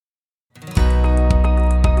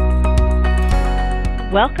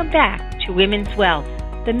Welcome back to Women's Wealth,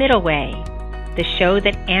 The Middle Way, the show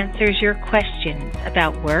that answers your questions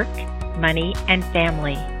about work, money, and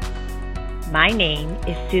family. My name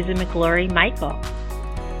is Susan McGlory Michael,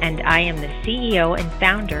 and I am the CEO and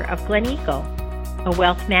founder of Glen Eagle, a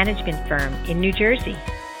wealth management firm in New Jersey.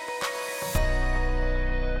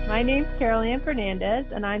 My name's Carol Ann Fernandez,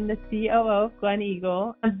 and I'm the COO of Glen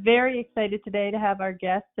Eagle. I'm very excited today to have our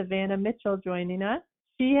guest, Savannah Mitchell, joining us.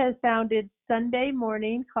 She has founded Sunday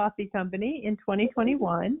Morning Coffee Company in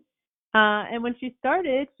 2021. And when she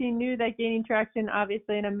started, she knew that gaining traction,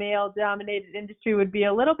 obviously, in a male-dominated industry would be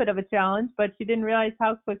a little bit of a challenge, but she didn't realize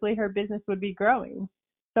how quickly her business would be growing.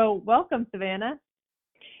 So welcome, Savannah.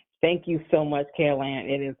 Thank you so much, Caroline.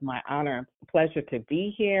 It is my honor and pleasure to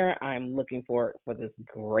be here. I'm looking forward for this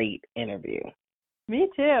great interview. Me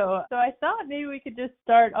too. So I thought maybe we could just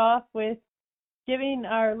start off with giving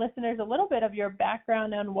our listeners a little bit of your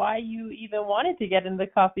background on why you even wanted to get into the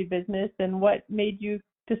coffee business and what made you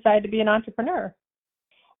decide to be an entrepreneur.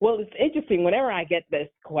 Well, it's interesting. Whenever I get this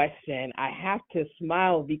question, I have to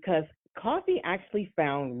smile because coffee actually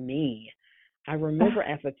found me. I remember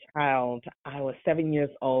as a child, I was 7 years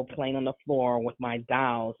old playing on the floor with my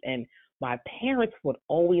dolls, and my parents would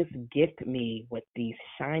always gift me with these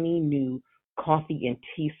shiny new coffee and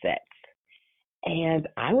tea sets. And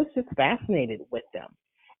I was just fascinated with them.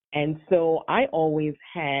 And so I always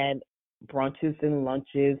had brunches and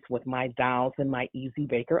lunches with my dolls and my Easy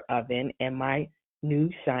Baker oven and my new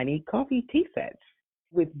shiny coffee tea sets.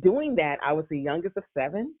 With doing that, I was the youngest of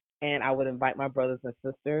seven, and I would invite my brothers and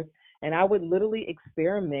sisters, and I would literally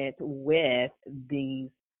experiment with these,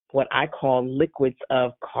 what I call liquids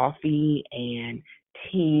of coffee and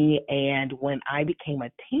tea. And when I became a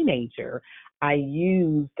teenager, I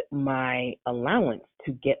used my allowance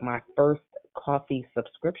to get my first coffee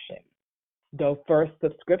subscription. The first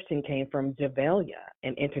subscription came from Javelia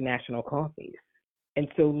and International Coffees. And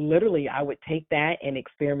so literally I would take that and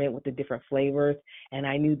experiment with the different flavors, and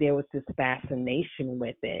I knew there was this fascination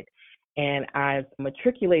with it. And I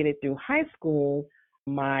matriculated through high school.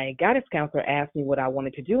 My guidance counselor asked me what I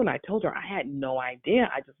wanted to do, and I told her I had no idea.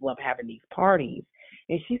 I just love having these parties.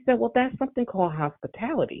 And she said, well, that's something called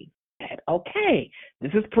hospitality. I said, okay,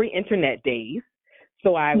 this is pre-internet days.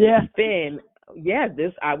 So I would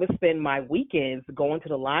spend my weekends going to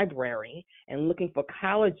the library and looking for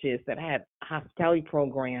colleges that had hospitality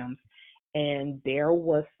programs. And there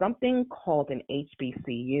was something called an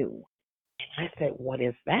HBCU. And I said, what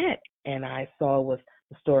is that? And I saw it was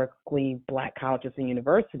historically Black colleges and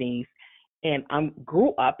universities. And I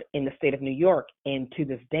grew up in the state of New York. And to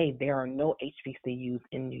this day, there are no HBCUs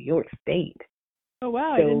in New York State. Oh,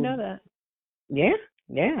 wow. I didn't know that. Yeah,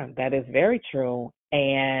 that is very true.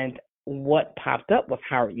 And what popped up was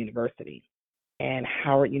Howard University. And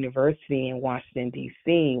Howard University in Washington,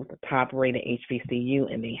 D.C. was the top-rated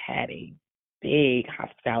HBCU, and they had a big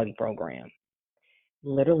hospitality program.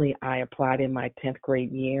 Literally, I applied in my 10th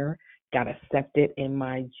grade year, got accepted in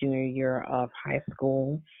my junior year of high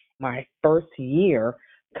school. My first year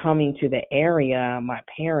coming to the area, my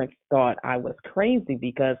parents thought I was crazy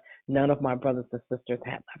because none of my brothers and sisters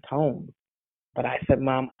had left home. But I said,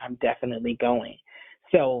 Mom, I'm definitely going.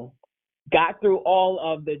 So got through all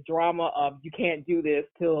of the drama of you can't do this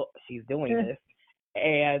till she's doing this.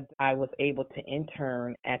 And I was able to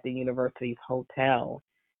intern at the university's hotel.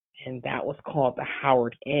 And that was called the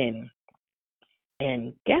Howard Inn.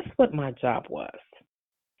 And guess what my job was?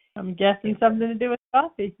 I'm guessing something to do with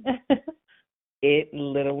coffee. It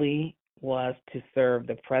literally was to serve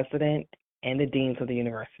the president and the deans of the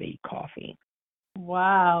university coffee.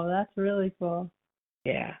 Wow, that's really cool.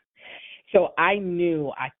 Yeah. So I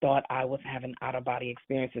thought I was having out-of-body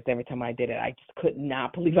experiences every time I did it. I just could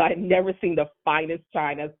not believe I had never seen the finest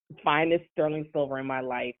china, finest sterling silver in my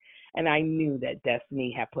life. And I knew that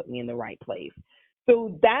destiny had put me in the right place.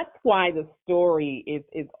 So that's why the story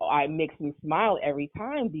makes me smile every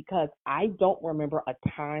time, because I don't remember a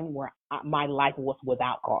time where my life was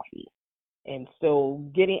without coffee. And so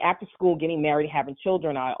after school, getting married, having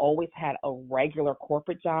children, I always had a regular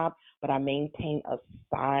corporate job, but I maintained a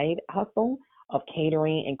side hustle of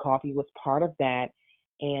catering, and coffee was part of that.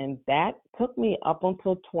 And that took me up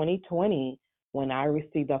until 2020 when I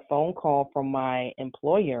received a phone call from my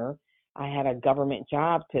employer. I had a government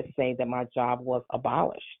job to say that my job was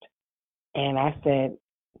abolished. And I said,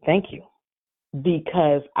 thank you,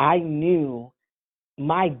 because I knew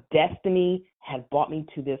my destiny had brought me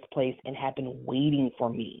to this place and had been waiting for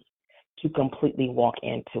me to completely walk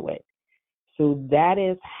into it. So that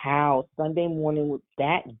is how Sunday morning,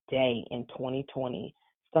 that day in 2020,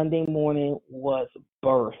 Sunday morning was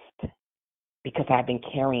birthed, because I've been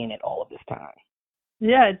carrying it all of this time.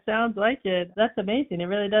 Yeah, it sounds like it. That's amazing. It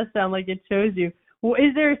really does sound like it shows you. Well,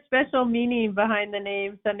 is there a special meaning behind the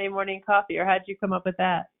name Sunday Morning Coffee, or how'd you come up with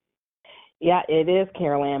that? Yeah, it is,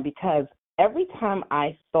 Carol Ann, because every time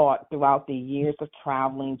I thought throughout the years of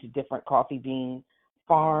traveling to different coffee bean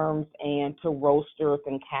farms and to roasters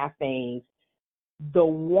and cafes, the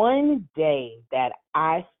one day that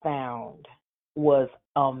I found was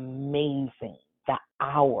amazing, the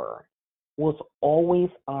hour, was always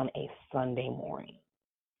on a Sunday morning.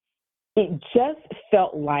 It just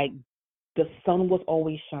felt like the sun was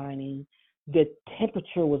always shining, the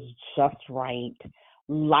temperature was just right,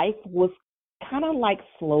 life was kind of like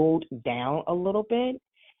slowed down a little bit,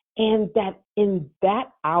 and that in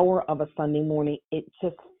that hour of a Sunday morning, it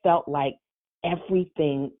just felt like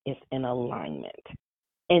everything is in alignment.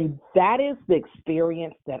 And that is the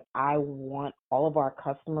experience that I want all of our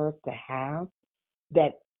customers to have,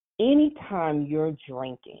 that anytime you're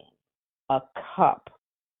drinking a cup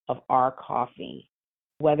of our coffee,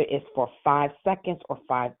 whether it's for 5 seconds or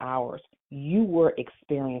 5 hours, you were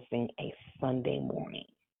experiencing a Sunday morning.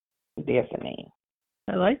 There's the name.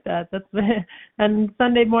 I like that. And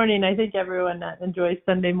Sunday morning, I think everyone enjoys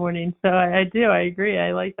Sunday morning. So I do. I agree.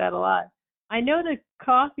 I like that a lot. I know the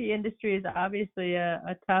coffee industry is obviously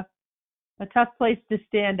a tough place to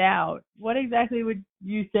stand out. What exactly would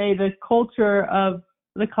you say the culture of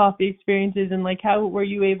the coffee experience is, and like how were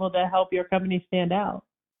you able to help your company stand out?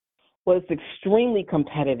 Well, it's extremely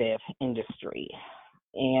competitive industry,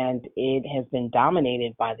 and it has been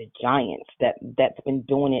dominated by the giants that's been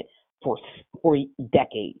doing it for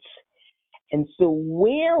decades. And so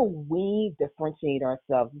where we differentiate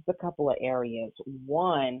ourselves is a couple of areas.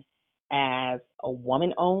 One, as a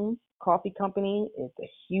woman-owned coffee company is a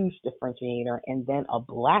huge differentiator, and then a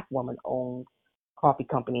Black woman-owned coffee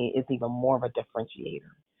company is even more of a differentiator.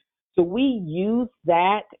 So we use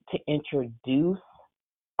that to introduce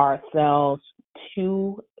ourselves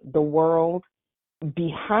to the world.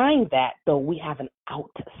 Behind that, though, we have an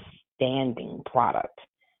outstanding product.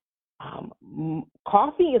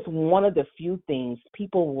 Coffee is one of the few things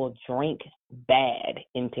people will drink bad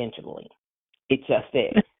intentionally. It just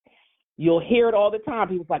is. You'll hear it all the time.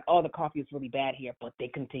 People's like, oh, the coffee is really bad here, but they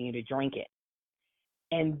continue to drink it.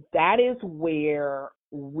 And that is where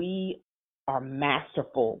we are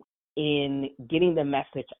masterful in getting the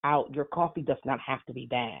message out. Your coffee does not have to be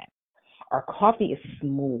bad. Our coffee is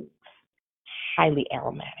smooth, highly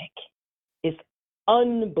aromatic. It's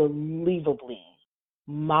unbelievably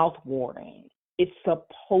mouth-watering. It's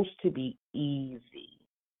supposed to be easy.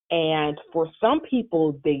 And for some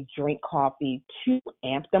people, they drink coffee to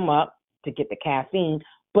amp them up to get the caffeine,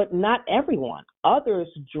 but not everyone. Others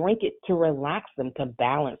drink it to relax them, to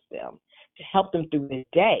balance them, to help them through the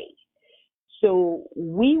day. So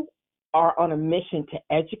we are on a mission to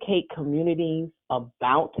educate communities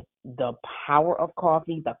about the power of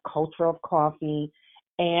coffee, the culture of coffee,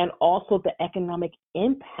 and also the economic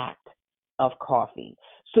impact of coffee.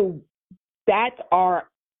 So that's our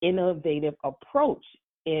innovative approach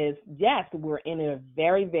is, yes, we're in a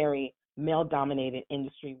very, very male-dominated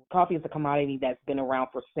industry. Coffee is a commodity that's been around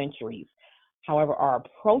for centuries. However, our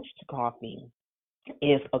approach to coffee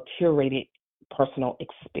is a curated personal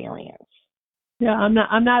experience. Yeah, I'm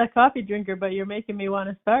not a coffee drinker, but you're making me want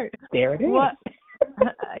to start. There it is. What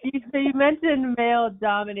you mentioned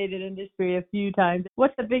male-dominated industry a few times.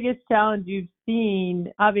 What's the biggest challenge you've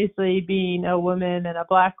seen? Obviously, being a woman and a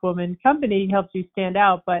Black woman company helps you stand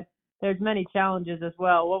out, but there's many challenges as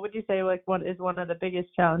well. What would you say one of the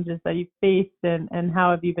biggest challenges that you faced, and how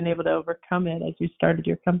have you been able to overcome it as you started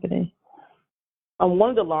your company? One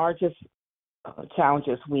of the largest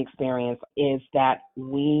challenges we experience is that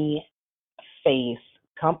we face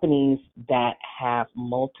companies that have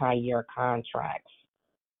multi-year contracts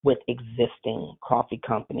with existing coffee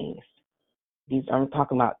companies. I'm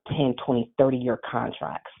talking about 10, 20, 30-year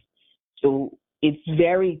contracts. So it's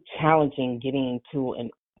very challenging getting into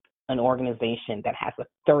an organization that has a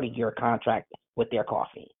 30-year contract with their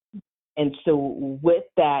coffee. And so with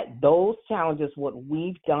that, those challenges, what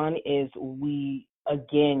we've done is we,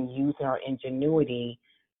 again, use our ingenuity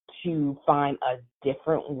to find a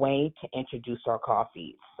different way to introduce our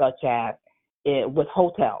coffee, such as with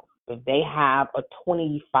hotels. If they have a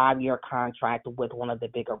 25-year contract with one of the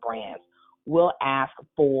bigger brands, we'll ask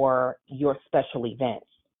for your special events.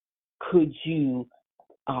 Could you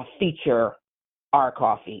feature our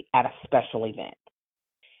coffee at a special event?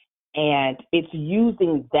 And it's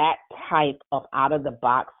using that type of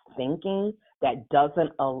out-of-the-box thinking that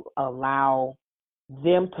doesn't allow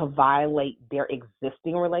them to violate their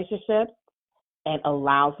existing relationships and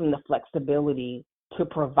allows them the flexibility to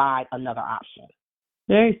provide another option.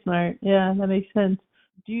 Very smart. Yeah, that makes sense.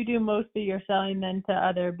 Do you do most of your selling then to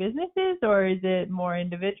other businesses, or is it more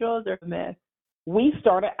individuals or a mix? We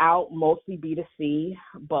started out mostly B2C,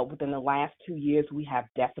 but within the last 2 years, we have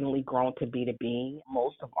definitely grown to B2B.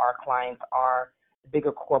 Most of our clients are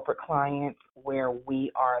bigger corporate clients where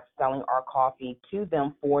we are selling our coffee to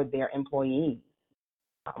them for their employees.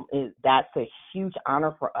 That's a huge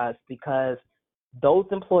honor for us because those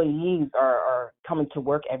employees are coming to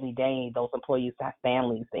work every day. Those employees have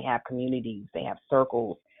families, they have communities, they have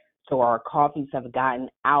circles. So our coffees have gotten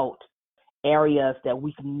out areas that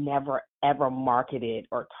we've never, ever marketed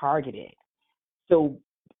or targeted. So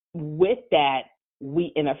with that,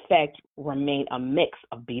 we, in effect, remain a mix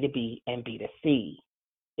of B2B and B2C.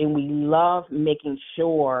 And we love making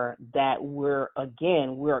sure that we're a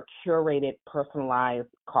curated, personalized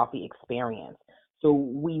coffee experience. So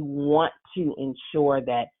we want to ensure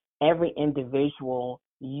that every individual,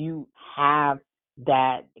 you have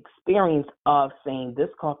that experience of saying this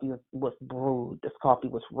coffee was brewed, this coffee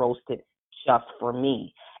was roasted just for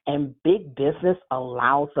me. And big business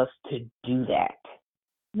allows us to do that.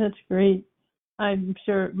 That's great. I'm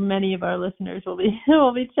sure many of our listeners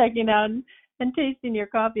will be checking out and tasting your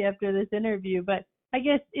coffee after this interview. But I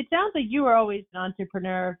guess it sounds like you were always an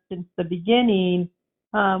entrepreneur since the beginning.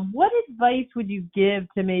 What advice would you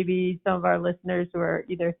give to maybe some of our listeners who are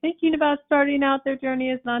either thinking about starting out their journey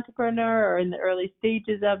as an entrepreneur or in the early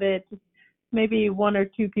stages of it? Just maybe one or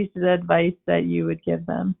two pieces of advice that you would give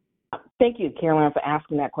them. Thank you, Caroline, for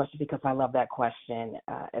asking that question because I love that question,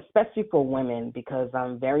 especially for women because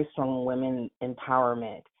I'm very strong in women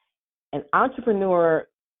empowerment. An entrepreneur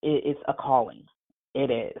is a calling.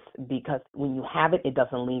 It is because when you have it, it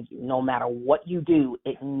doesn't leave you. No matter what you do,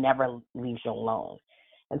 it never leaves you alone.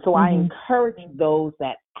 And so I encourage those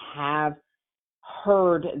that have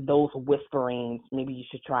heard those whisperings, maybe you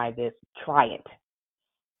should try this, try it.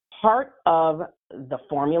 Part of the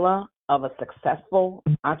formula of a successful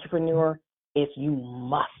entrepreneur is you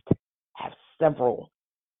must have several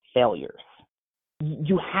failures.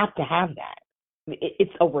 You have to have that.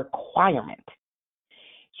 It's a requirement.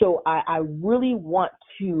 So I really want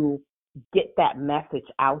to get that message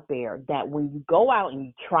out there that when you go out and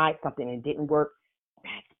you try something and it didn't work,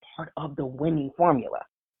 that's part of the winning formula.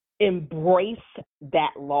 Embrace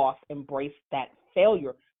that loss, embrace that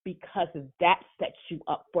failure, because that sets you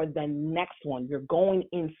up for the next one. You're going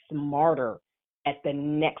in smarter at the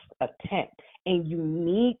next attempt. And you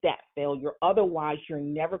need that failure. Otherwise, you're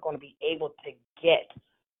never going to be able to get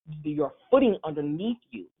your footing underneath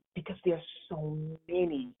you because there's so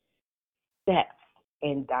many steps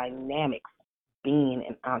and dynamics being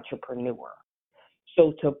an entrepreneur.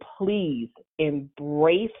 So to please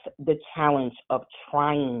embrace the challenge of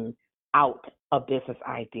trying out a business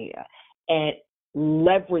idea and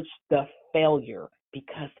leverage the failure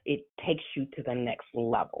because it takes you to the next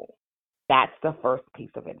level. That's the first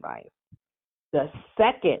piece of advice. The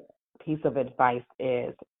second piece of advice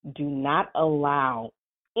is do not allow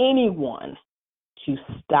anyone to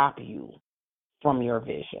stop you from your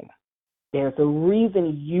vision. There's a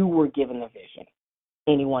reason you were given the vision.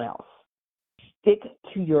 Anyone else? Stick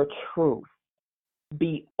to your truth.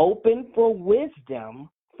 Be open for wisdom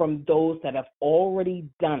from those that have already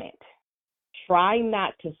done it. Try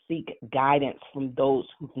not to seek guidance from those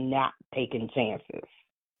who've not taken chances.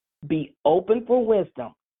 Be open for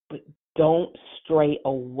wisdom, but don't stray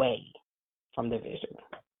away from the vision.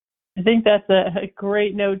 I think that's a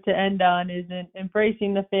great note to end on, isn't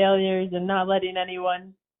embracing the failures and not letting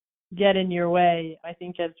anyone get in your way. I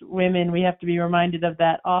think as women, we have to be reminded of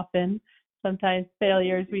that often. Sometimes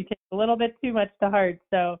failures we take a little bit too much to heart.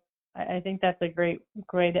 So I think that's a great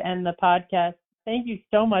way to end the podcast. Thank you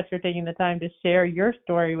so much for taking the time to share your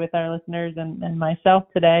story with our listeners and myself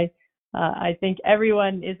today. I think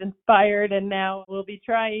everyone is inspired, and now we'll be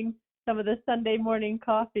trying some of the Sunday morning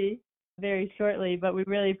coffee very shortly. But we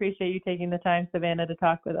really appreciate you taking the time, Savannah, to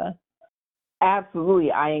talk with us.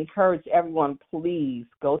 Absolutely. I encourage everyone, please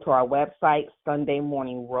go to our website,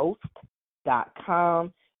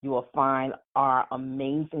 sundaymorningroast.com. You will find our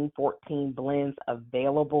amazing 14 blends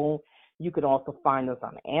available. You could also find us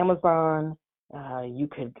on Amazon. You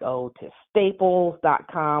could go to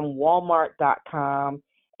staples.com, walmart.com.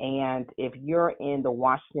 And if you're in the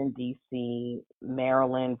Washington, D.C.,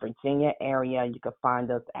 Maryland, Virginia area, you can find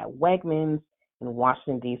us at Wegmans in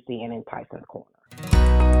Washington, D.C. and in Tyson's Corner.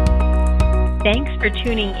 Thanks for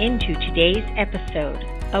tuning in to today's episode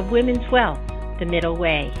of Women's Wealth, The Middle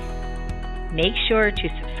Way. Make sure to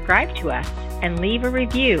subscribe to us and leave a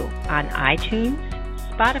review on iTunes,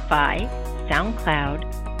 Spotify, SoundCloud,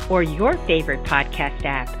 or your favorite podcast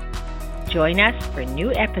app. Join us for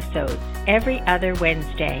new episodes every other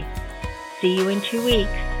Wednesday. See you in 2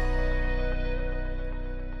 weeks.